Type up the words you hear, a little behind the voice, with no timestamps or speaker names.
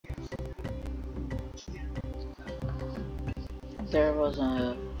There was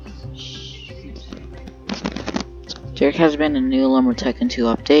a... There has been a new Lumber Tycoon 2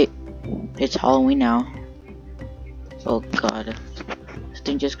 update. It's Halloween now. Oh god. This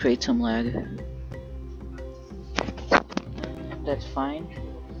thing just creates some lag. That's fine.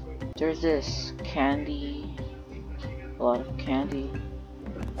 There's this candy. A lot of candy.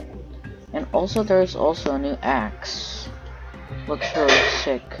 And also there's also a new axe. Looks really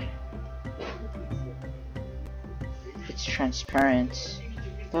sick. It's transparent.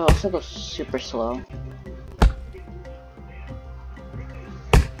 But it also goes super slow.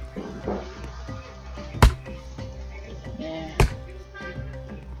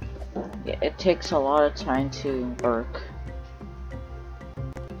 Yeah, it takes a lot of time to work.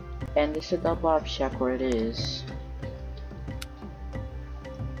 And this is the Bob Shack where it is.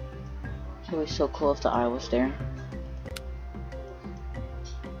 It would be so cool if the eye was there.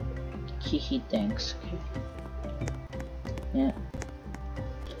 Hehe, thanks. Yeah.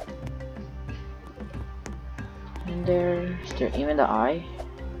 And is there even the eye?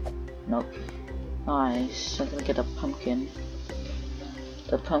 Nope. Nice. I'm gonna get a pumpkin.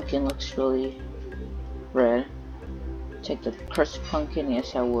 The pumpkin looks really red. Take the cursed pumpkin,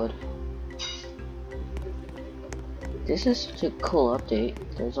 yes I would. This is such a cool update.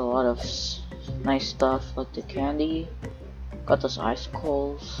 There's a lot of nice stuff like the candy. Got those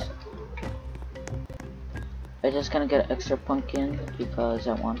icicles. I'm just gonna get an extra pumpkin because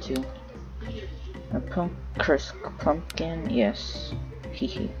I want to. A cursed pumpkin, yes.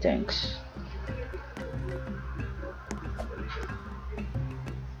 Hehe, thanks.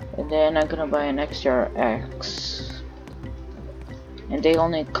 And then I'm gonna buy an extra axe. And they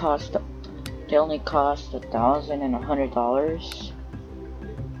only cost $1,100.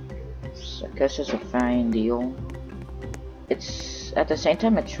 So I guess it's a fine deal. It's at the same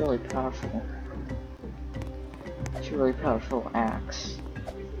time it's really powerful. It's a really powerful axe.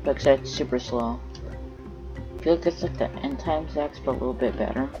 Like I said, it's super slow. I feel like it's like the end times axe, but a little bit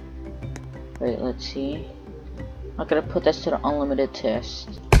better. Wait, let's see. I'm gonna put this to the unlimited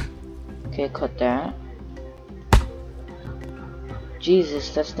test. Okay, cut that. Jesus,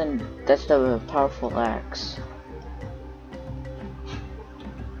 that's the powerful axe.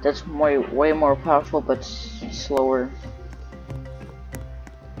 That's way more powerful, but slower.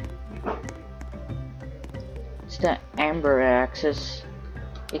 It's the amberaxe.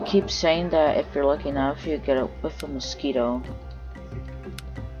 It keeps saying that if you're lucky enough, you get a whiff of mosquito.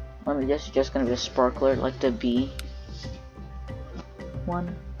 I mean, this is just gonna be a sparkler like the bee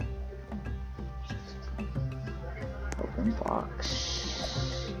one. Open box.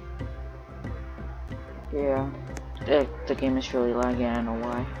 Yeah, the game is really laggy. I don't know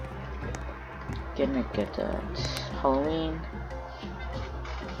why. Gonna get that Halloween.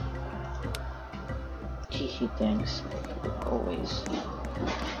 Hehe, thanks. Always.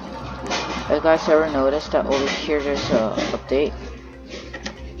 Have you guys ever noticed that over here there's a update?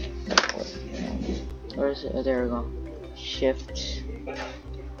 Where is it? Oh, there we go. Shift.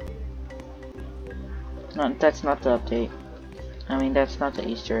 No, that's not the update. I mean, that's not the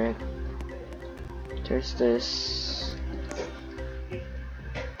Easter egg. There's this.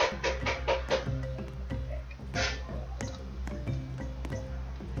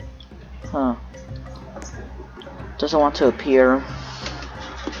 Huh. Doesn't want to appear.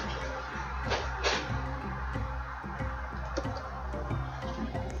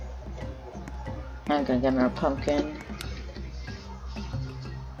 I'm gonna get another pumpkin.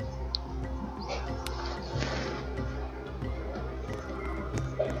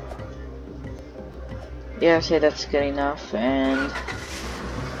 Yeah, I'd say that's good enough, and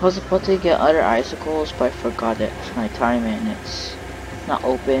I was about to get other icicles, but I forgot that it's my time and it's not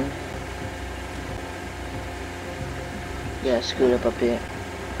open. Yeah, I screwed up a bit.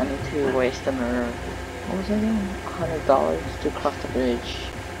 I need to waste another, what was I doing? $100 to cross the bridge.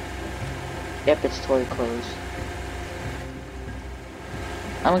 Yep, it's totally closed.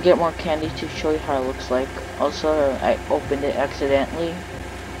 I'm gonna get more candy to show you how it looks like. Also, I opened it accidentally.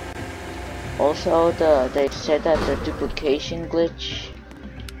 Also, they said that the duplication glitch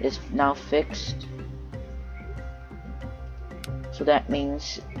is now fixed. So that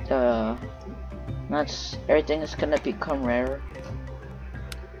means everything is gonna become rare.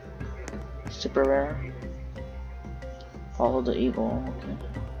 Super rare. Follow the eagle, okay.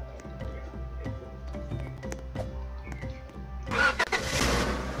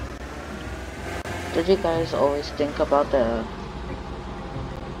 Did you guys always think about the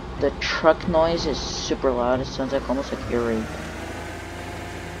truck noise is super loud? It sounds like almost like ear rape.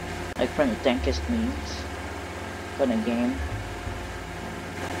 Like from the dankest memes in a game.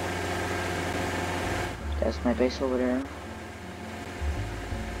 That's my base over there.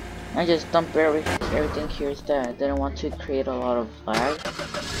 I just dumped everything here instead. I didn't want to create a lot of lag.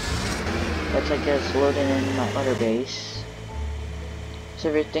 But I guess loading in my other base. So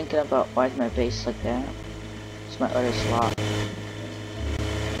if you're thinking about why is my base like that, it's my other slot.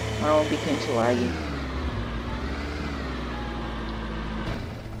 I don't want to become too laggy.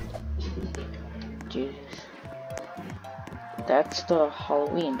 Jesus. That's the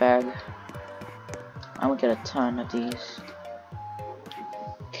Halloween bag. I'm gonna get a ton of these.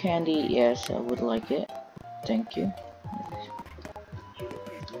 Candy, yes, I would like it. Thank you.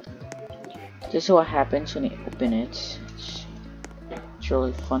 This is what happens when you open it. It's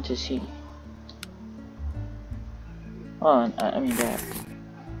really fun to see. Oh, I mean that.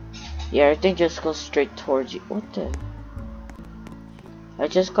 Yeah, everything just goes straight towards you. What the? I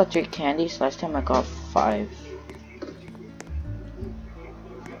just got 3 candies. Last time I got 5.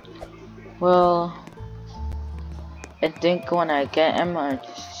 Well, I think when I get them,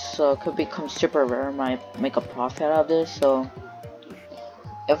 so it could become super rare. I might make a profit out of this. So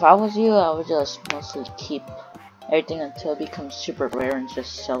if I was you, I would just mostly keep everything until it becomes super rare and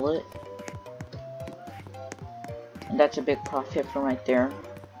just sell it. And that's a big profit from right there.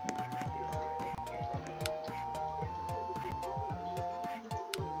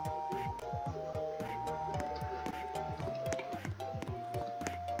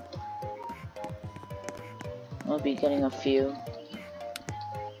 I'll be getting a few.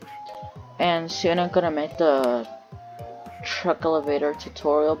 And soon I'm gonna make the truck elevator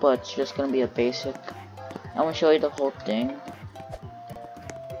tutorial, but it's just gonna be a basic. I'm gonna show you the whole thing.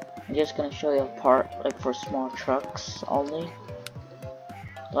 I'm just gonna show you a part, like for small trucks only.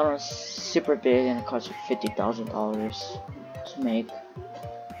 That one's super big and it costs you $50,000 to make.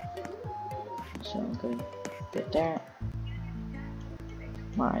 So I'm gonna get that.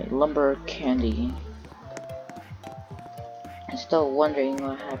 My lumber candy. I'm still wondering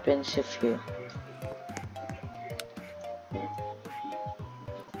what happens if you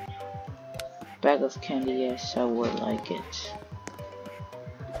bag of candy. Yes, I would like it.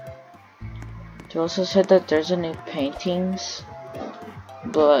 They also said that there's a new paintings,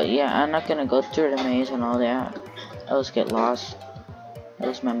 but yeah, I'm not gonna go through the maze and all that. I'll just get lost.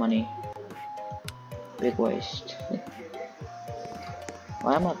 Lose my money. Big waste.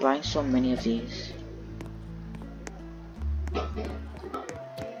 Why am I buying so many of these?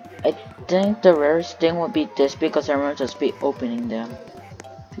 I think the rarest thing would be this because I remember just be opening them.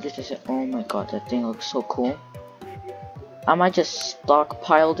 Because I said, oh my god, that thing looks so cool. I might just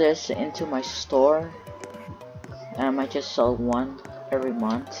stockpile this into my store. And I might just sell one every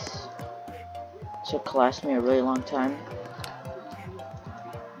month. So it could last me a really long time.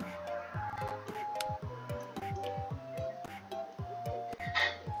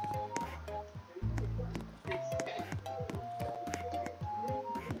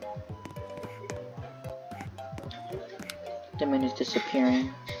 The moon is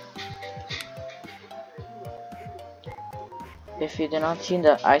disappearing. If you did not see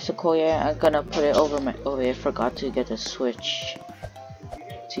the icicle yet, I'm gonna put it over my. Oh, I forgot to get the switch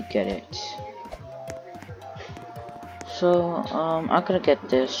to get it. So I'm gonna get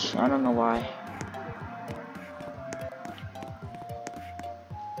this. I don't know why.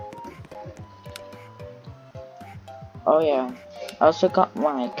 Oh yeah, I also got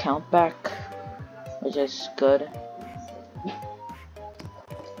my account back, which is good.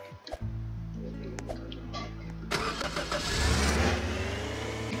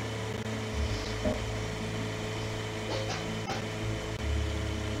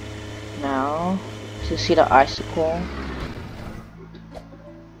 Now, to see the icicle.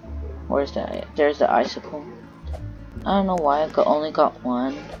 Where's that? There's the icicle. I don't know why I only got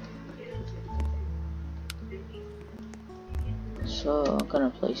one. So I'm gonna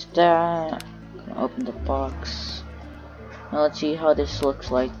place that. Gonna open the box. Now let's see how this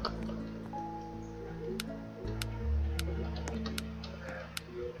looks like.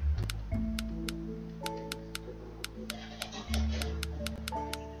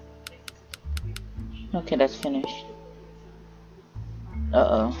 Okay, that's finished.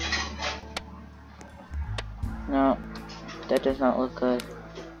 Uh-oh. No, that does not look good.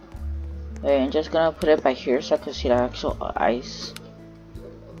 Okay, I'm just gonna put it by here so I can see the actual ice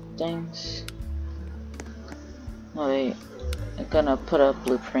things. Oh wait, I'm gonna put up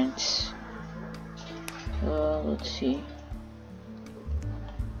blueprints. Let's see.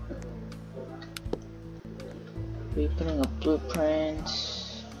 We're putting up blueprints.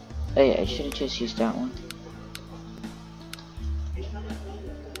 Oh yeah, I should have just used that one.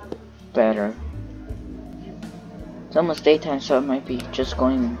 Better. It's almost daytime, so I might be just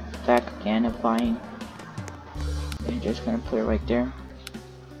going back again and buying. I'm just gonna put it right there.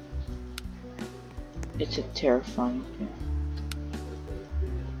 It's a terrifying thing.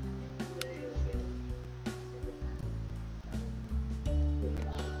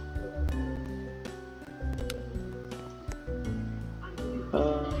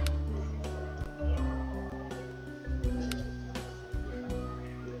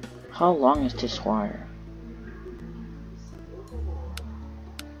 How long is this wire?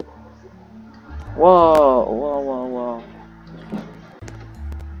 Whoa, whoa, whoa, whoa.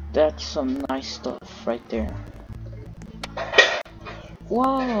 That's some nice stuff right there.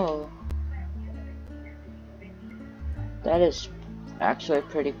 Whoa! That is actually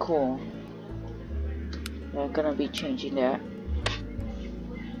pretty cool. I'm gonna be changing that.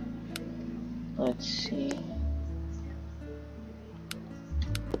 Let's see.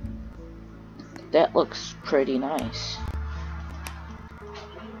 That looks pretty nice,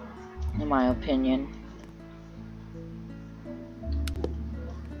 in my opinion.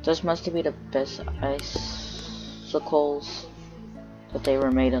 This must be the best icicles that they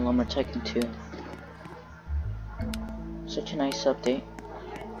were made in Lumber Tycoon 2. Such a nice update.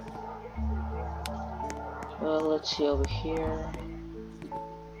 Well, let's see over here.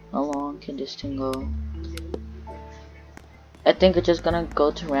 How long can this thing go? I think it's just gonna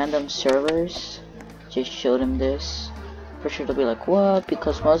go to random servers. Just show them this. For sure they'll be like, what?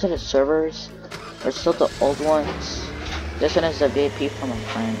 Because most of the servers are still the old ones. This one is a VIP from my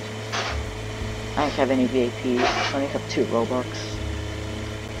friend. I don't have any VIPs. I only have 2 Robux.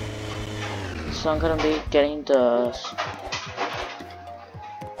 So I'm gonna be getting the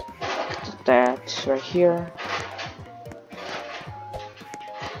stats right here.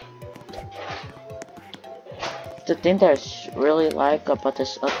 The thing that I really like about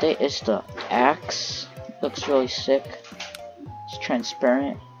this update is the axe. Looks really sick. It's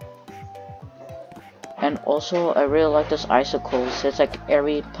transparent. And also I really like this icicles. It's like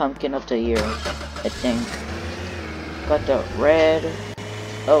every pumpkin of the year, I think. Got the red.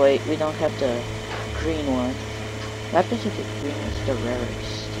 Oh wait, we don't have the green one. What happens if the green is the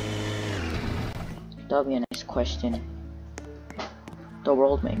rarest? That'll be a nice question. The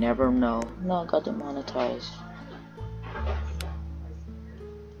world may never know. No, got demonetized.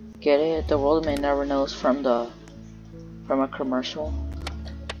 Get it? The world may never know from a commercial.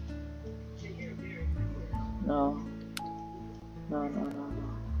 No. No.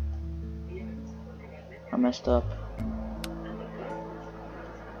 I messed up.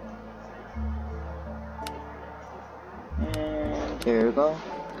 And there we go.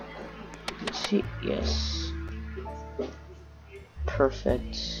 Let's see. Yes.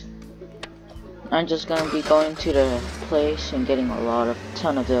 Perfect. I'm just gonna be going to the place and getting a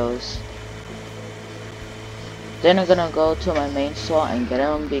ton of those. Then I'm gonna go to my main slot and get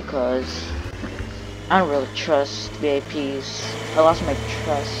them because I don't really trust VIPs. I lost my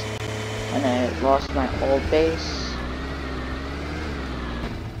trust and I lost my old base.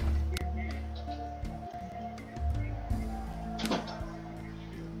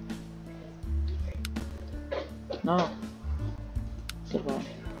 No. Goodbye.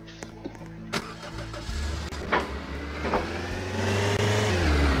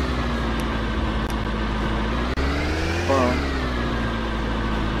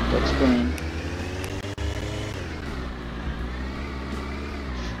 That's green.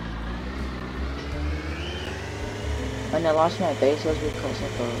 When I lost my base was because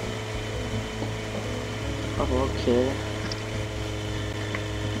of a little kid.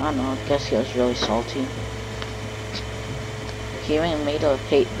 I don't know, I guess he was really salty. He even made a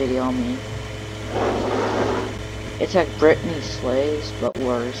hate video on me. It's like Britney Slays, but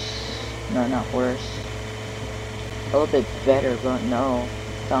worse. No, not worse. A little bit better, but no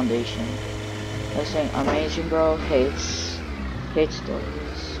foundation. I was saying, amazing bro, hates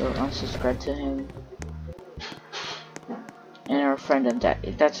stories, so unsubscribe to him. And our friend, and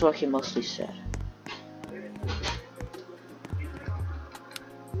that's what he mostly said.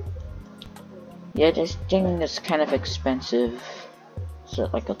 Yeah, this thing is kind of expensive. So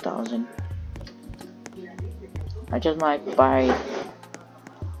like 1,000. I just might buy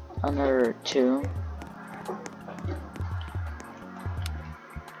another 2.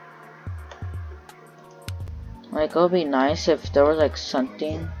 Like, it would be nice if there was like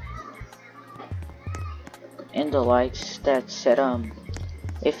something in the lights that said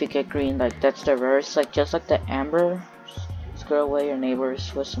if you get green, like that's the rarest, like just like the amber, scare away your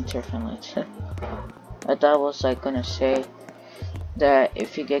neighbors with some terrifying lights. I thought I was like gonna say that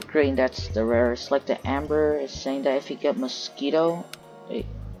if you get green, that's the rarest. Like the amber is saying that if you get mosquitoes.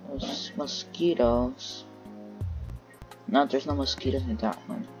 No, there's no mosquitoes in that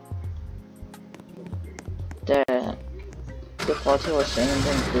one. The quality was saying in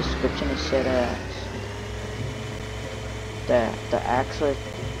the description, it said that the axe with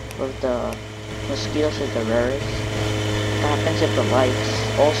the mosquitoes is the rarest. What happens if the lights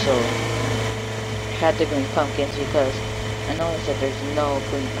also had the green pumpkins, because I noticed that there's no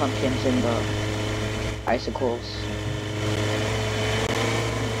green pumpkins in the icicles.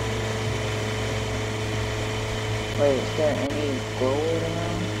 Wait, is there any glow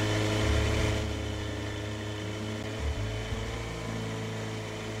around?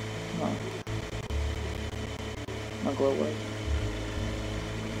 Oh. No glow wood.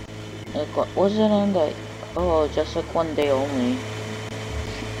 Like, what was it in the... Oh, just like one day only.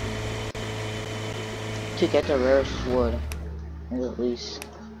 To get the rarest wood. Or at least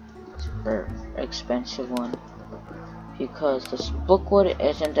super expensive one. Because this bookwood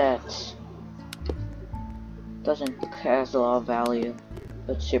isn't that... doesn't has a lot of value.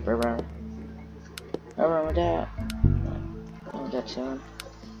 But super rare. I remember that. Oh, that's sad.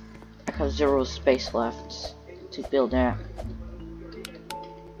 I have 0 space left to build that.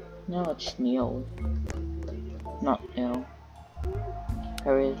 No, it's nail. Not nail. I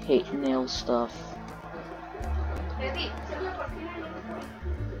really hate nail stuff.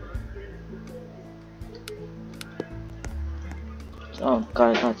 Oh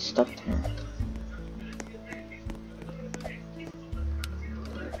god, I got stuck there.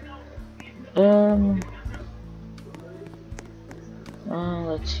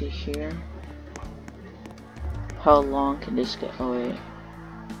 Let's see here. How long can this get? Oh wait.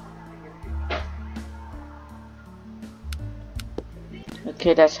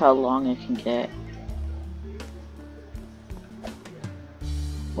 Okay, that's how long it can get.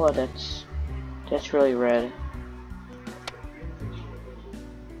 Well, that's really red.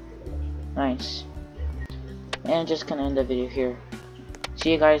 Nice. And I'm just gonna end the video here.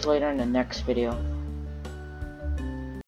 See you guys later in the next video.